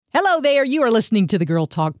Hello there. You are listening to the Girl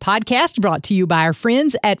Talk podcast brought to you by our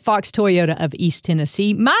friends at Fox Toyota of East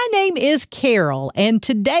Tennessee. My name is Carol, and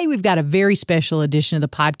today we've got a very special edition of the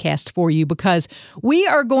podcast for you because we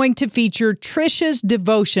are going to feature Tricia's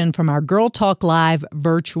devotion from our Girl Talk Live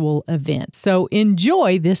virtual event. So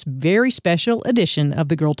enjoy this very special edition of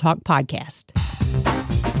the Girl Talk podcast.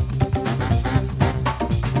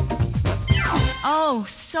 Oh,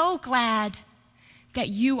 so glad that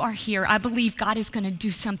you are here. I believe God is going to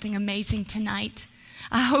do something amazing tonight.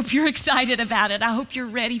 I hope you're excited about it. I hope you're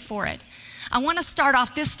ready for it. I want to start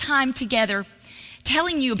off this time together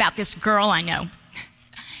telling you about this girl I know,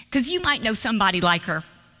 because you might know somebody like her.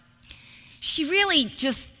 She really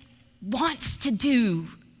just wants to do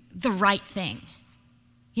the right thing,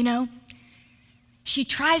 you know? She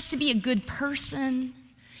tries to be a good person.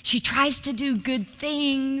 She tries to do good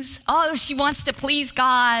things. Oh, she wants to please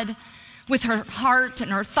God with her heart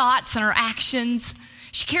and her thoughts and her actions.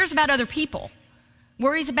 She cares about other people,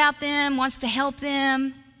 worries about them, wants to help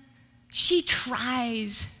them. She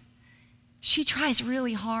tries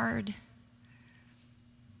really hard.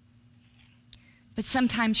 But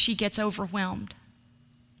sometimes she gets overwhelmed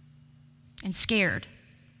and scared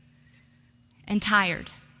and tired.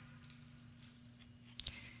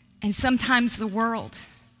 And sometimes the world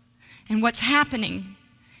and what's happening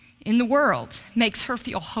in the world makes her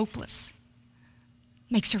feel hopeless,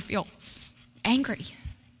 makes her feel angry,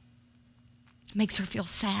 makes her feel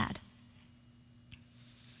sad.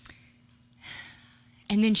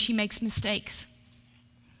 And then she makes mistakes,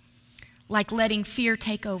 like letting fear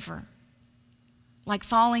take over, like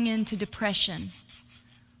falling into depression,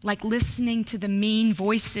 like listening to the mean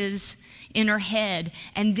voices in her head.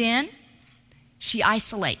 And then she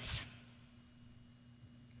isolates.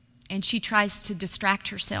 And she tries to distract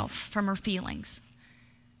herself from her feelings.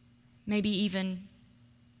 Maybe even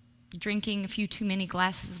drinking a few too many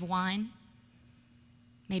glasses of wine.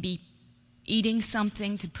 Maybe eating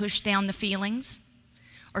something to push down the feelings.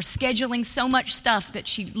 Or scheduling so much stuff that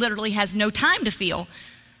she literally has no time to feel.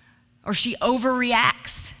 Or she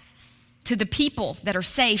overreacts to the people that are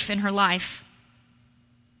safe in her life.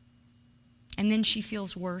 And then she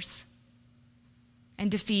feels worse and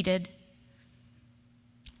defeated.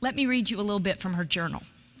 Let me read you a little bit from her journal.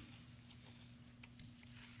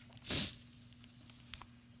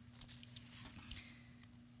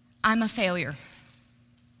 I'm a failure.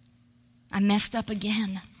 I messed up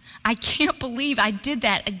again. I can't believe I did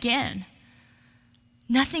that again.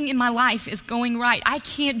 Nothing in my life is going right. I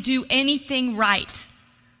can't do anything right.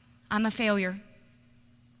 I'm a failure.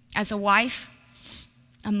 As a wife,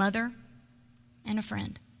 a mother, and a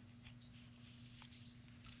friend.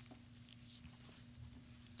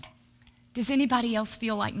 Does anybody else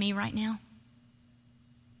feel like me right now?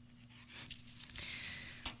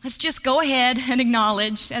 Let's just go ahead and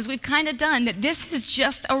acknowledge, as we've kind of done, that this is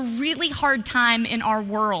just a really hard time in our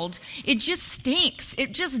world. It just stinks.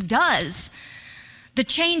 It just does. The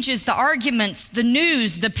changes, the arguments, the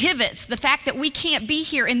news, the pivots, the fact that we can't be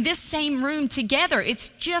here in this same room together, it's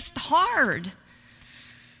just hard.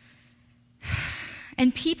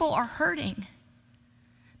 And people are hurting.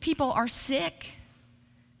 People are sick.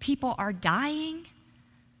 People are dying,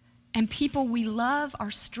 and people we love are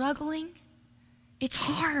struggling. It's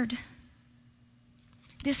hard.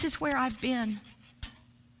 This is where I've been.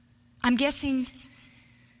 I'm guessing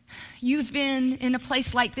you've been in a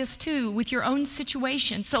place like this too, with your own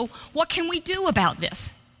situation. So what can we do about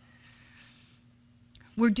this?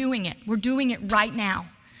 We're doing it. We're doing it right now.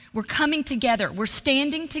 We're coming together. We're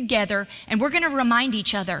standing together, and we're going to remind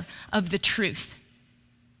each other of the truth.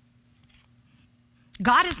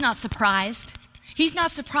 God is not surprised. He's not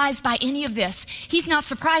surprised by any of this. He's not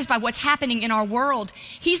surprised by what's happening in our world.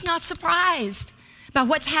 He's not surprised by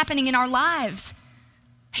what's happening in our lives.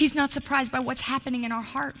 He's not surprised by what's happening in our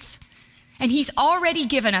hearts. And He's already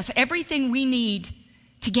given us everything we need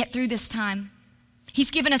to get through this time. He's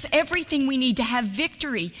given us everything we need to have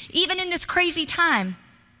victory, even in this crazy time.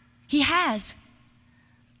 He has.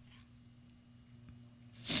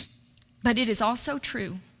 But it is also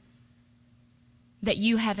true that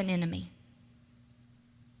you have an enemy.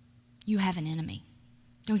 You have an enemy.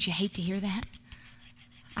 Don't you hate to hear that?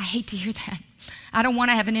 I hate to hear that. I don't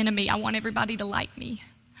want to have an enemy. I want everybody to like me.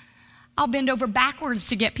 I'll bend over backwards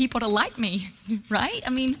to get people to like me, right?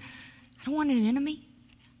 I mean, I don't want an enemy.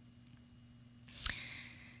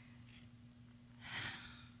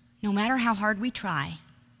 No matter how hard we try,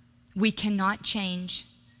 we cannot change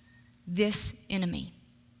this enemy.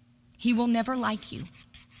 He will never like you.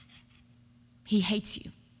 He hates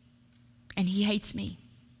you, and he hates me,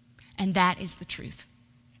 and that is the truth.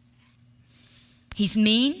 He's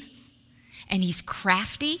mean, and he's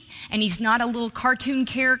crafty, and he's not a little cartoon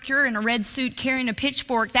character in a red suit carrying a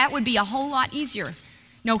pitchfork, that would be a whole lot easier.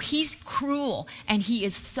 No, he's cruel, and he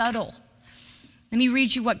is subtle. Let me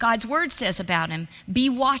read you what God's word says about him. Be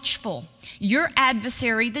watchful. Your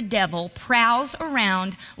adversary, the devil, prowls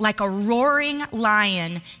around like a roaring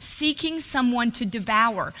lion, seeking someone to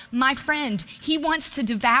devour. My friend, he wants to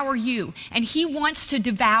devour you, and he wants to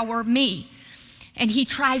devour me. And he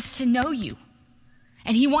tries to know you,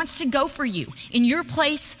 and he wants to go for you in your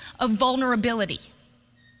place of vulnerability.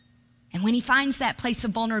 And when he finds that place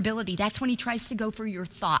of vulnerability, that's when he tries to go for your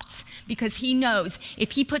thoughts, because he knows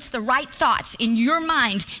if he puts the right thoughts in your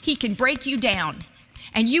mind, he can break you down,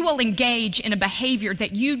 and you will engage in a behavior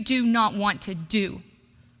that you do not want to do.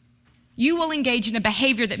 You will engage in a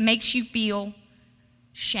behavior that makes you feel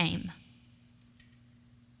shame.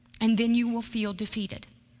 And then you will feel defeated,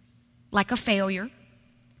 like a failure,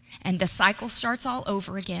 and the cycle starts all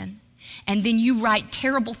over again. And then you write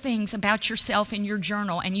terrible things about yourself in your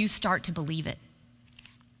journal, and you start to believe it.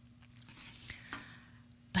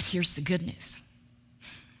 But here's the good news.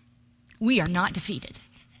 We are not defeated.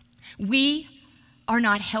 We are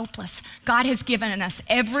not helpless. God has given us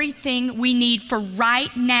everything we need for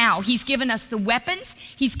right now. He's given us the weapons,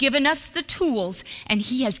 he's given us the tools, and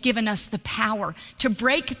he has given us the power to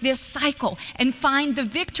break this cycle and find the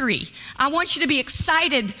victory. I want you to be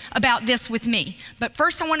excited about this with me. But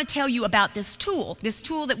first I want to tell you about this tool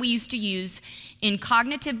that we used to use in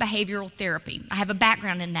cognitive behavioral therapy. I have a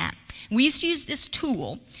background in that. We used to use this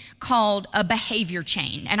tool called a behavior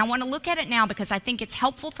chain. And I want to look at it now because I think it's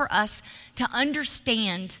helpful for us to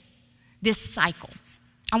understand this cycle.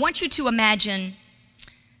 I want you to imagine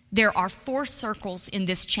there are 4 circles in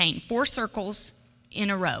this chain, 4 circles in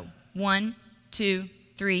a row. 1, 2,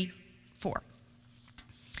 3, 4.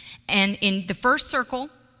 And in the first circle,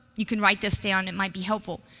 you can write this down, it might be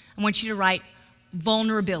helpful. I want you to write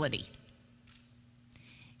vulnerability.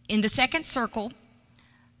 In the second circle,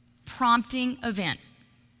 prompting event.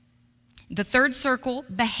 The third circle,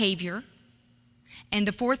 behavior. And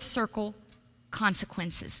the fourth circle,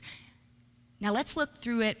 consequences. Now let's look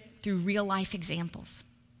through it through real life examples.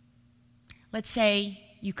 Let's say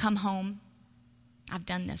you come home. I've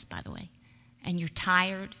done this, by the way. And you're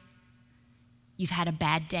tired. You've had a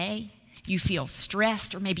bad day. You feel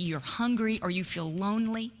stressed, or maybe you're hungry, or you feel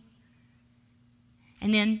lonely.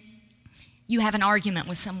 And then you have an argument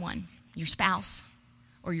with someone, your spouse,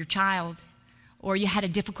 or your child, or you had a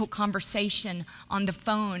difficult conversation on the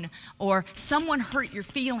phone, or someone hurt your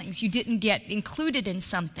feelings, you didn't get included in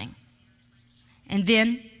something. And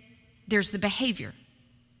then there's the behavior.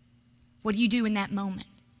 What do you do in that moment?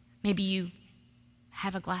 Maybe you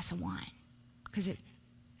have a glass of wine because it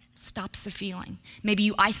stops the feeling. Maybe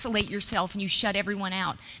you isolate yourself and you shut everyone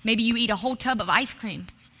out. Maybe you eat a whole tub of ice cream.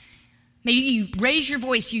 Maybe you raise your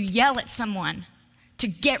voice, you yell at someone to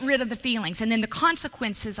get rid of the feelings. And then the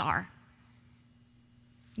consequences are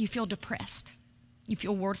you feel depressed. You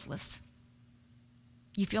feel worthless.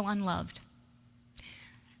 You feel unloved.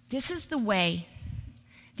 This is the way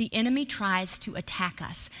the enemy tries to attack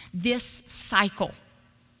us, this cycle.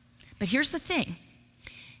 But here's the thing.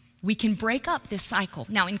 We can break up this cycle.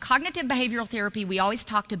 Now, in cognitive behavioral therapy, we always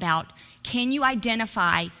talked about, can you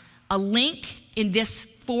identify a link in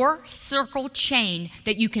this 4-circle chain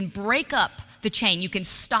that you can break up the chain? You can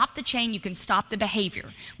stop the chain, you can stop the behavior.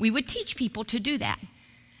 We would teach people to do that.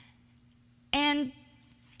 And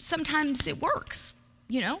sometimes it works.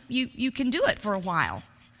 You know, you can do it for a while.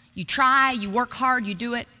 You try, you work hard, you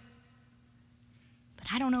do it. But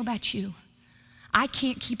I don't know about you. I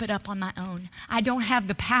can't keep it up on my own. I don't have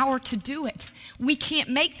the power to do it. We can't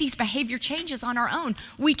make these behavior changes on our own.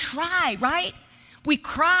 We try, right? We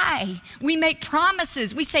cry. We make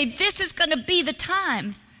promises. We say, this is going to be the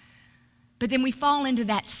time. But then we fall into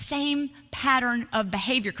that same pattern of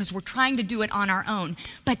behavior because we're trying to do it on our own.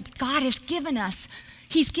 But God has given us,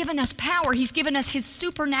 He's given us power. He's given us His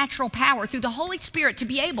supernatural power through the Holy Spirit to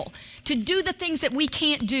be able to do the things that we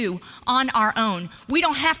can't do on our own. We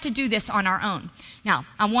don't have to do this on our own. Now,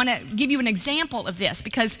 I want to give you an example of this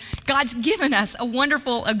because God's given us a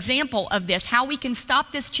wonderful example of this, how we can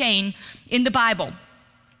stop this chain in the Bible.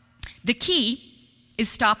 The key is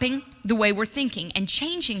stopping the way we're thinking and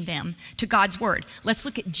changing them to God's word. Let's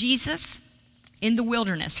look at Jesus in the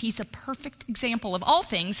wilderness. He's a perfect example of all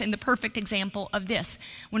things and the perfect example of this.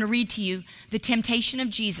 I want to read to you the temptation of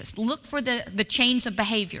Jesus. Look for the chains of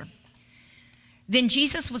behavior. Then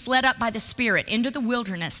Jesus was led up by the Spirit into the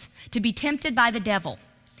wilderness to be tempted by the devil.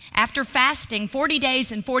 After fasting 40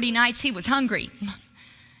 days and 40 nights, he was hungry.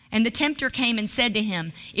 And the tempter came and said to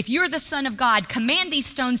him, if you're the Son of God, command these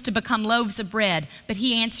stones to become loaves of bread. But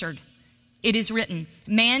he answered, It is written,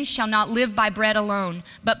 man shall not live by bread alone,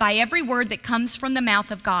 but by every word that comes from the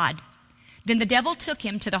mouth of God. Then the devil took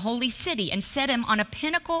him to the holy city and set him on a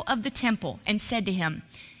pinnacle of the temple and said to him,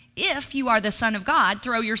 if you are the Son of God,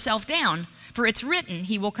 throw yourself down, for it's written,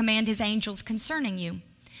 he will command his angels concerning you,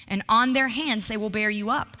 and on their hands they will bear you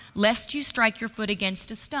up, lest you strike your foot against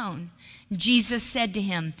a stone. Jesus said to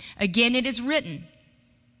him, again it is written,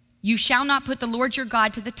 you shall not put the Lord your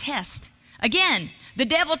God to the test. Again, the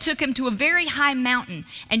devil took him to a very high mountain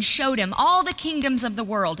and showed him all the kingdoms of the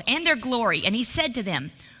world and their glory, and he said to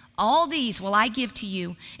them, all these will I give to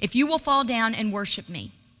you if you will fall down and worship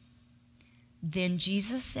me. Then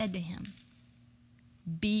Jesus said to him,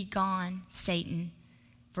 be gone, Satan,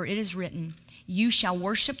 for it is written, you shall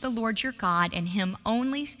worship the Lord your God, and him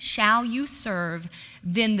only shall you serve.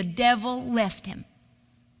 Then the devil left him,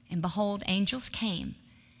 and behold, angels came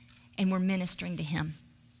and were ministering to him.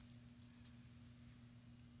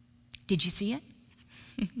 Did you see it?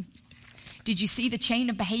 Did you see the chain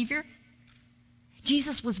of behavior?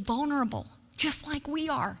 Jesus was vulnerable, just like we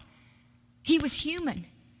are. He was human.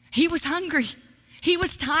 He was hungry. He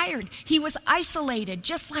was tired. He was isolated,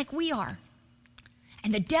 just like we are.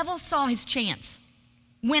 And the devil saw his chance,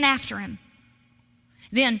 went after him.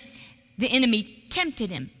 Then the enemy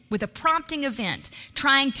tempted him with a prompting event,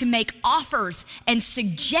 trying to make offers and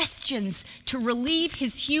suggestions to relieve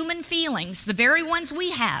his human feelings, the very ones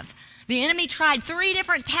we have. The enemy tried 3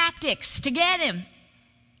 different tactics to get him.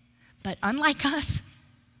 But unlike us,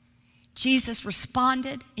 Jesus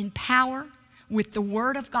responded in power with the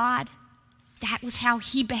word of God. That was how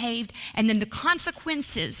he behaved. And then the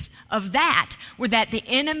consequences of that were that the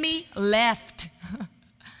enemy left.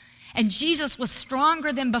 And Jesus was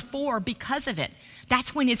stronger than before because of it.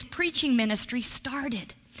 That's when his preaching ministry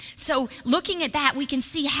started. So looking at that, we can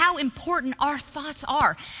see how important our thoughts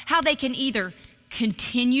are, how they can either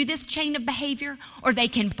continue this chain of behavior or they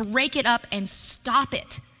can break it up and stop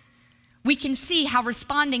it. We can see how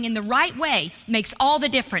responding in the right way makes all the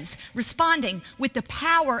difference. Responding with the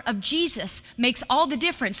power of Jesus makes all the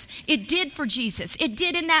difference. It did for Jesus. It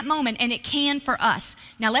did in that moment, and it can for us.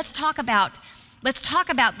 Now let's talk about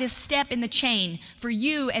this step in the chain for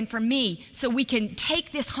you and for me so we can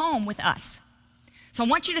take this home with us. So I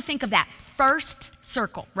want you to think of that first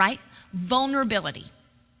circle, right? Vulnerability.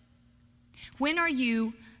 When are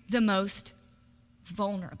you the most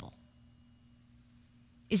vulnerable?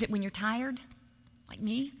 Is it when you're tired, like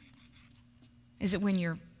me? Is it when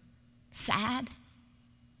you're sad,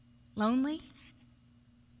 lonely,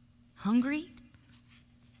 hungry?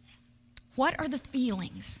 What are the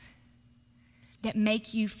feelings that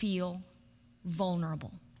make you feel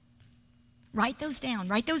vulnerable? Write those down.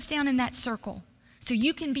 Write those down in that circle so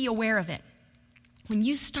you can be aware of it. When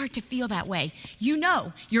you start to feel that way, you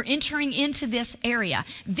know you're entering into this area.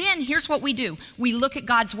 Then here's what we do. We look at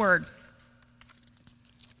God's word.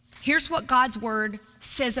 Here's what God's word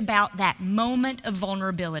says about that moment of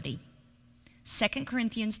vulnerability. 2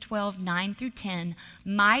 Corinthians 12, 9 through 10,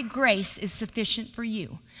 my grace is sufficient for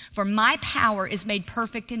you, for my power is made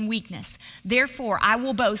perfect in weakness. Therefore, I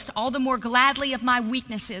will boast all the more gladly of my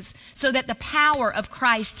weaknesses, so that the power of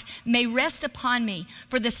Christ may rest upon me.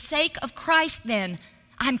 For the sake of Christ, then,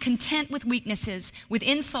 I'm content with weaknesses, with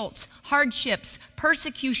insults, hardships,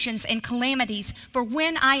 persecutions, and calamities. For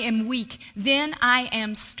when I am weak, then I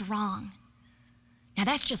am strong. Now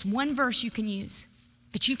that's just one verse you can use,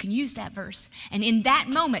 but you can use that verse. And in that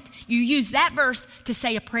moment, you use that verse to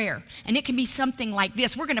say a prayer. And it can be something like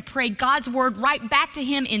this. We're going to pray God's word right back to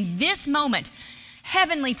him in this moment.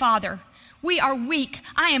 Heavenly Father, we are weak.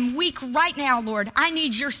 I am weak right now, Lord. I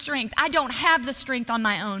need your strength. I don't have the strength on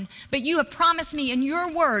my own, but you have promised me in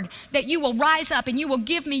your word that you will rise up and you will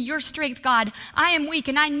give me your strength, God. I am weak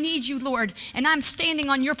and I need you, Lord, and I'm standing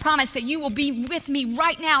on your promise that you will be with me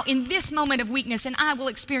right now in this moment of weakness, and I will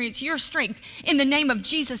experience your strength in the name of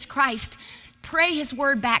Jesus Christ. Pray his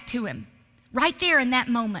word back to him right there in that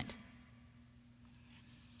moment.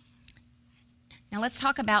 Now let's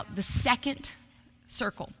talk about the second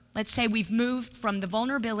circle. Let's say we've moved from the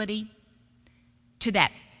vulnerability to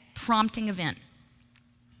that prompting event.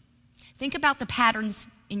 Think about the patterns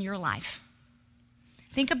in your life.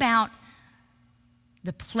 Think about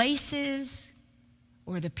the places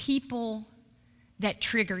or the people that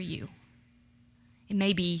trigger you. It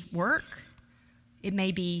may be work. It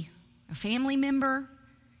may be a family member.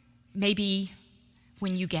 It may be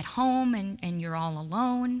when you get home and you're all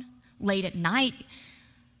alone, late at night.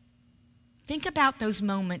 Think about those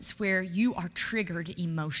moments where you are triggered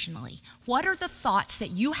emotionally. What are the thoughts that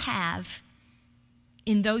you have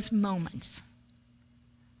in those moments?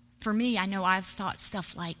 For me, I know I've thought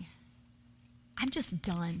stuff like, I'm just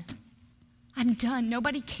done. I'm done.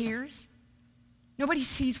 Nobody cares. Nobody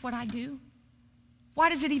sees what I do. Why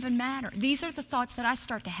does it even matter? These are the thoughts that I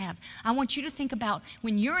start to have. I want you to think about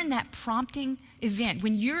when you're in that prompting event,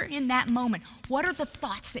 when you're in that moment, what are the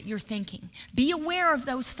thoughts that you're thinking? Be aware of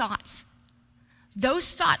those thoughts.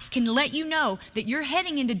 Those thoughts can let you know that you're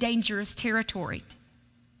heading into dangerous territory.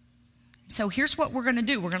 So here's what we're going to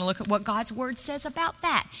do. We're going to look at what God's word says about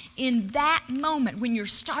that. In that moment, when you're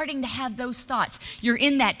starting to have those thoughts, you're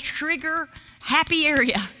in that trigger happy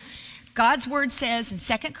area. God's word says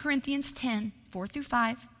in 2 Corinthians 10, 4 through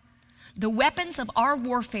 5, the weapons of our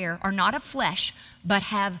warfare are not of flesh, but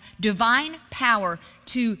have divine power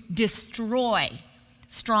to destroy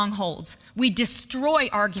strongholds. We destroy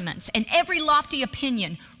arguments and every lofty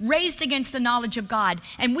opinion raised against the knowledge of God,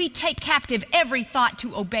 and we take captive every thought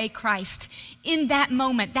to obey Christ. In that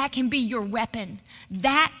moment, that can be your weapon.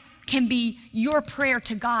 That can be your prayer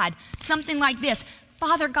to God. Something like this: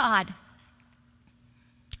 Father God,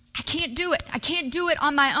 I can't do it. I can't do it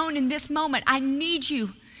on my own in this moment. I need you.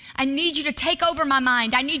 I need you to take over my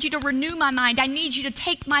mind. I need you to renew my mind. I need you to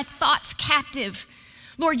take my thoughts captive.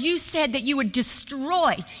 Lord, you said that you would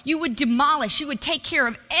destroy, you would demolish, you would take care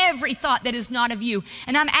of every thought that is not of you.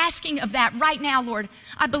 And I'm asking of that right now, Lord.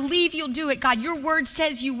 I believe you'll do it, God. Your word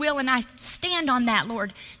says you will, and I stand on that,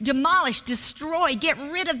 Lord. Demolish, destroy, get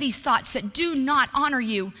rid of these thoughts that do not honor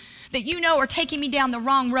you, that you know are taking me down the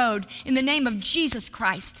wrong road, in the name of Jesus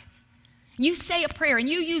Christ. You say a prayer and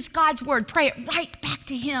you use God's word, pray it right back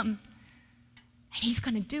to him, and he's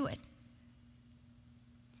going to do it.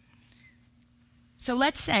 So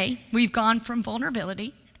let's say we've gone from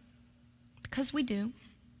vulnerability, because we do,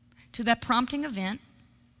 to that prompting event,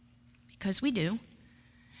 because we do,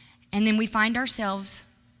 and then we find ourselves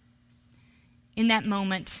in that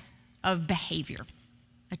moment of behavior,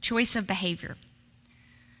 a choice of behavior.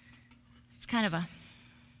 It's kind of a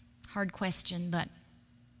hard question, but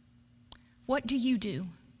what do you do?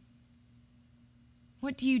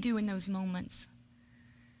 What do you do in those moments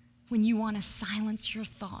when you want to silence your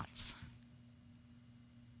thoughts?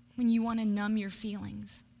 When you want to numb your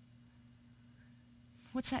feelings?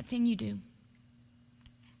 What's that thing you do?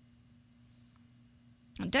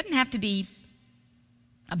 It doesn't have to be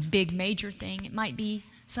a big major thing. It might be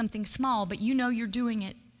something small, but you know you're doing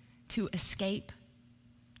it to escape.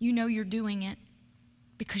 You know you're doing it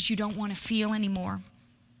because you don't want to feel anymore.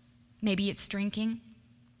 Maybe it's drinking.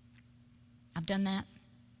 I've done that.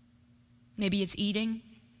 Maybe it's eating.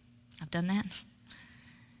 I've done that.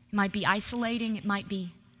 It might be isolating. It might be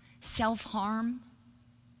self-harm.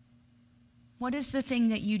 What is the thing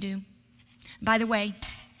that you do? By the way,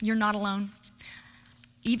 you're not alone.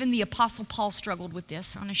 Even the Apostle Paul struggled with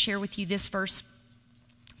this. I want to share with you this verse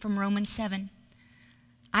from Romans 7.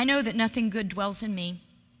 I know that nothing good dwells in me,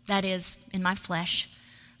 that is, in my flesh,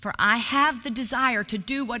 for I have the desire to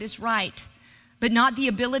do what is right, but not the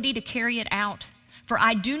ability to carry it out. For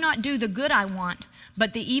I do not do the good I want,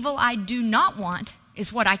 but the evil I do not want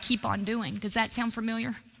is what I keep on doing. Does that sound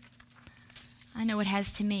familiar? I know it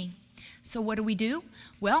has to me. So what do?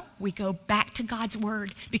 Well, we go back to God's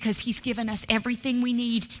word, because he's given us everything we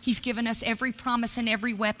need. He's given us every promise and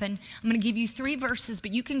every weapon. I'm going to give you 3 verses,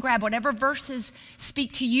 but you can grab whatever verses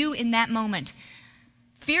speak to you in that moment.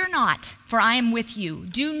 Fear not, for I am with you.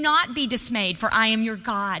 Do not be dismayed, for I am your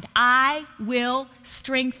God. I will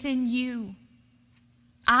strengthen you.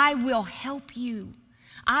 I will help you.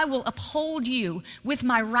 I will uphold you with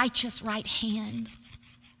my righteous right hand.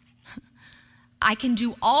 I can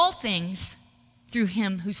do all things through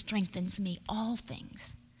him who strengthens me, all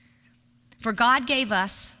things. For God gave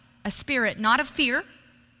us a spirit not of fear,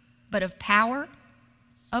 but of power,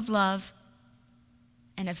 of love,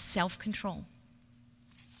 and of self-control.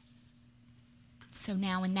 So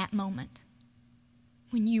now in that moment,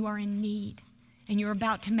 when you are in need and you're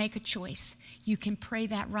about to make a choice, you can pray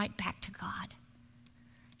that right back to God.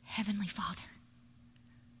 Heavenly Father,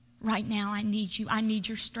 right now I need you. I need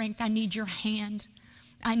your strength. I need your hand.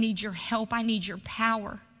 I need your help. I need your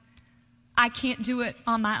power. I can't do it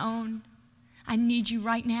on my own. I need you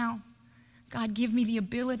right now. God, give me the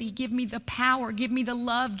ability, give me the power, give me the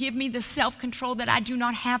love, give me the self-control that I do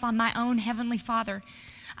not have on my own, Heavenly Father.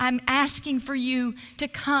 I'm asking for you to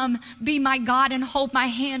come, be my God, and hold my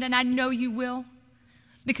hand, and I know you will,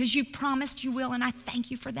 because you promised you will, and I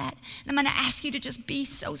thank you for that. And I'm going to ask you to just be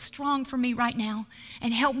so strong for me right now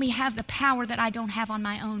and help me have the power that I don't have on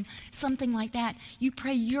my own, something like that. You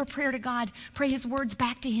pray your prayer to God, pray his words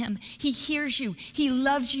back to him. He hears you. He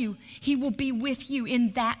loves you. He will be with you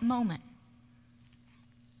in that moment.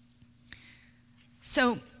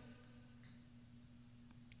 So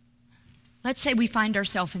let's say we find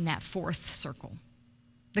ourselves in that 4th circle.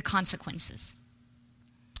 the consequences.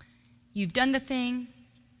 You've done the thing.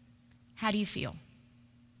 How do you feel?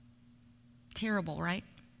 Terrible, right?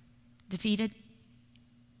 Defeated?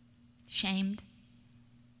 Shamed?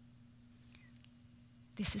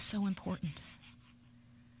 This is so important.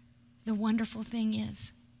 The wonderful thing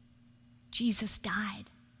is, Jesus died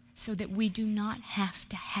so that we do not have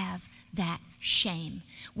to have that shame.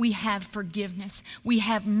 We have forgiveness. We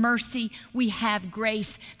have mercy. We have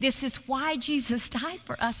grace. This is why Jesus died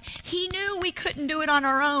for us. He knew we couldn't do it on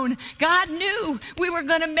our own. God knew we were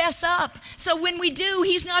going to mess up. So when we do,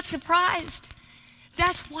 he's not surprised.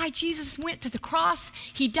 That's why Jesus went to the cross.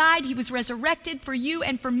 He died. He was resurrected for you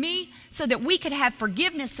and for me so that we could have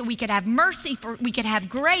forgiveness, so we could have mercy, we could have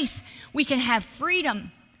grace, we can have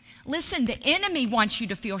freedom. Listen, the enemy wants you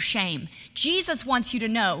to feel shame. Jesus wants you to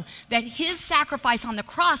know that his sacrifice on the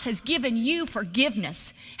cross has given you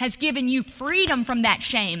forgiveness, has given you freedom from that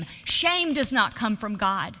shame. Shame does not come from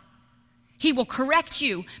God. He will correct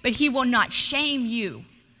you, but he will not shame you.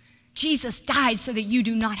 Jesus died so that you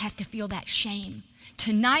do not have to feel that shame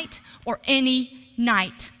tonight or any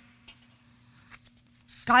night.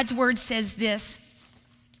 God's word says this: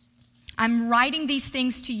 I'm writing these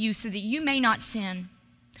things to you so that you may not sin.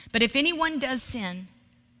 But if anyone does sin,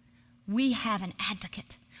 we have an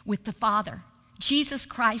advocate with the Father, Jesus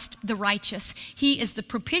Christ the righteous. He is the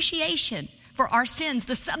propitiation for our sins,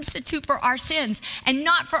 the substitute for our sins, and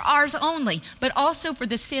not for ours only, but also for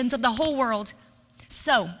the sins of the whole world.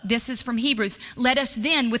 So, this is from Hebrews. Let us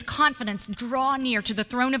then with confidence draw near to the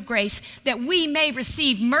throne of grace that we may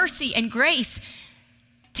receive mercy and grace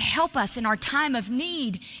to help us in our time of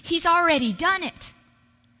need. He's already done it.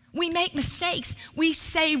 We make mistakes. We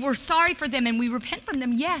say we're sorry for them and we repent from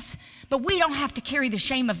them, yes, but we don't have to carry the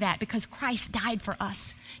shame of that because Christ died for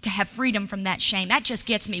us to have freedom from that shame. That just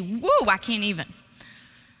gets me, woo, I can't even.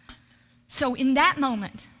 So in that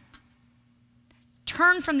moment,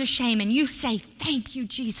 turn from the shame and you say, thank you,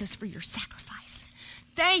 Jesus, for your sacrifice.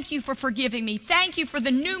 Thank you for forgiving me. Thank you for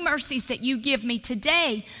the new mercies that you give me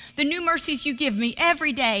today, the new mercies you give me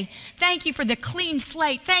every day. Thank you for the clean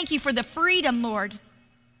slate. Thank you for the freedom, Lord.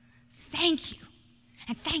 Thank you.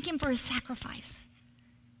 And thank him for his sacrifice.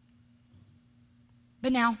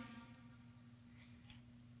 But now,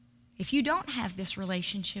 if you don't have this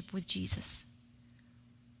relationship with Jesus,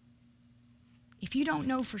 if you don't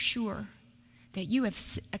know for sure that you have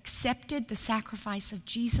accepted the sacrifice of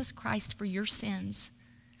Jesus Christ for your sins,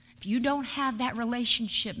 if you don't have that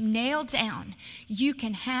relationship nailed down, you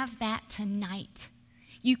can have that tonight.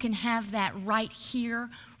 You can have that right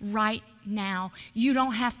here, right now. You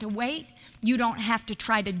don't have to wait. You don't have to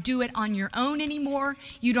try to do it on your own anymore.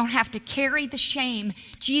 You don't have to carry the shame.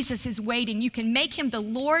 Jesus is waiting. You can make him the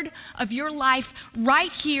Lord of your life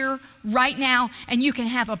right here, right now, and you can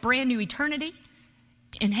have a brand new eternity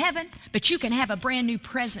in heaven, but you can have a brand new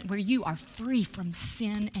present where you are free from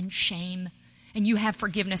sin and shame, and you have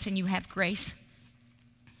forgiveness and you have grace.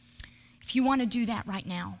 If you want to do that right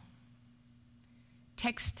now,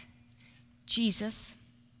 text Jesus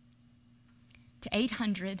to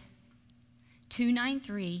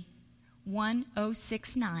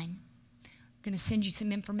 800-293-1069. I'm going to send you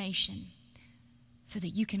some information so that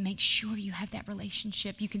you can make sure you have that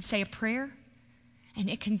relationship. You can say a prayer, and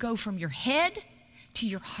it can go from your head to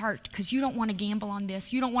your heart because you don't want to gamble on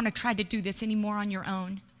this. You don't want to try to do this anymore on your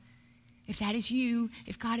own. If that is you,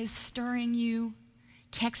 if God is stirring you,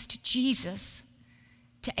 text Jesus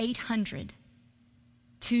to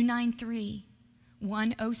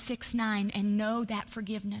 800-293-1069 and know that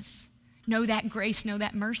forgiveness, know that grace, know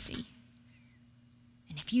that mercy.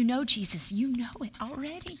 And if you know Jesus, you know it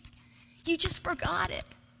already. You just forgot it.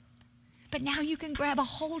 But now you can grab a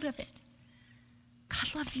hold of it.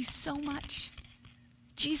 God loves you so much.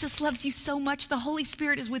 Jesus loves you so much. The Holy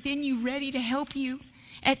Spirit is within you, ready to help you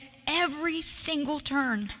at every single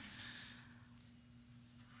turn.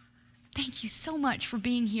 Thank you so much for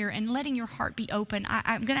being here and letting your heart be open.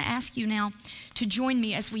 I'm going to ask you now to join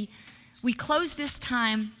me as we close this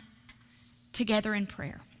time together in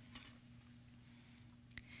prayer.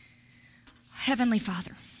 Heavenly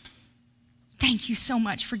Father, thank you so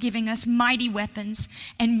much for giving us mighty weapons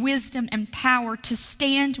and wisdom and power to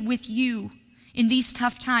stand with you in these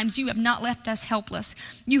tough times. You have not left us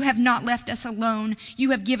helpless. You have not left us alone.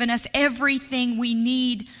 You have given us everything we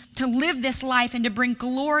need to live this life and to bring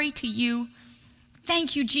glory to you.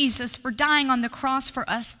 Thank you, Jesus, for dying on the cross for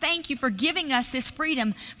us. Thank you for giving us this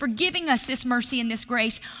freedom, for giving us this mercy and this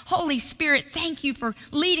grace. Holy Spirit, thank you for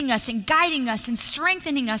leading us and guiding us and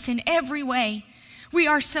strengthening us in every way. We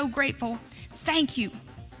are so grateful. Thank you.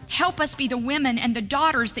 Help us be the women and the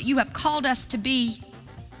daughters that you have called us to be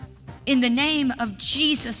in the name of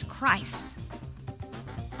Jesus Christ.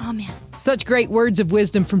 Amen. Such great words of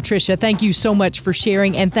wisdom from Tricia. Thank you so much for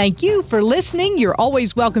sharing, and thank you for listening. You're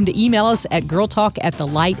always welcome to email us at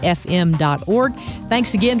girltalk@thelightfm.org.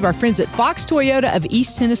 Thanks again to our friends at Fox Toyota of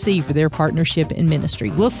East Tennessee for their partnership in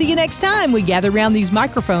ministry. We'll see you next time we gather around these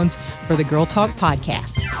microphones for the Girl Talk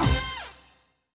podcast.